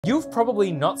You've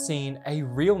probably not seen a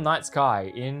real night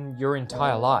sky in your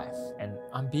entire life, and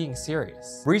I'm being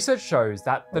serious. Research shows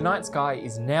that the night sky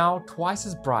is now twice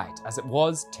as bright as it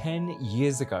was 10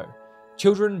 years ago.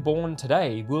 Children born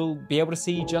today will be able to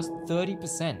see just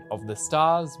 30% of the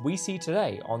stars we see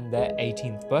today on their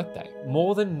 18th birthday.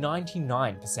 More than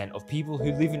 99% of people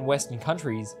who live in Western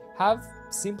countries have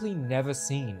simply never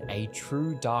seen a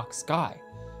true dark sky.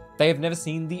 They have never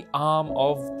seen the arm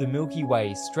of the Milky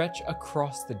Way stretch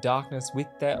across the darkness with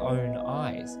their own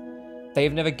eyes. They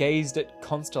have never gazed at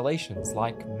constellations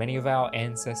like many of our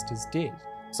ancestors did.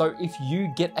 So if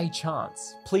you get a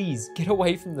chance, please get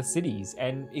away from the cities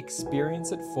and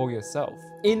experience it for yourself.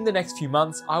 In the next few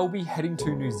months, I will be heading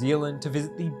to New Zealand to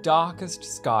visit the darkest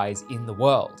skies in the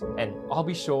world, and I'll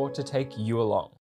be sure to take you along.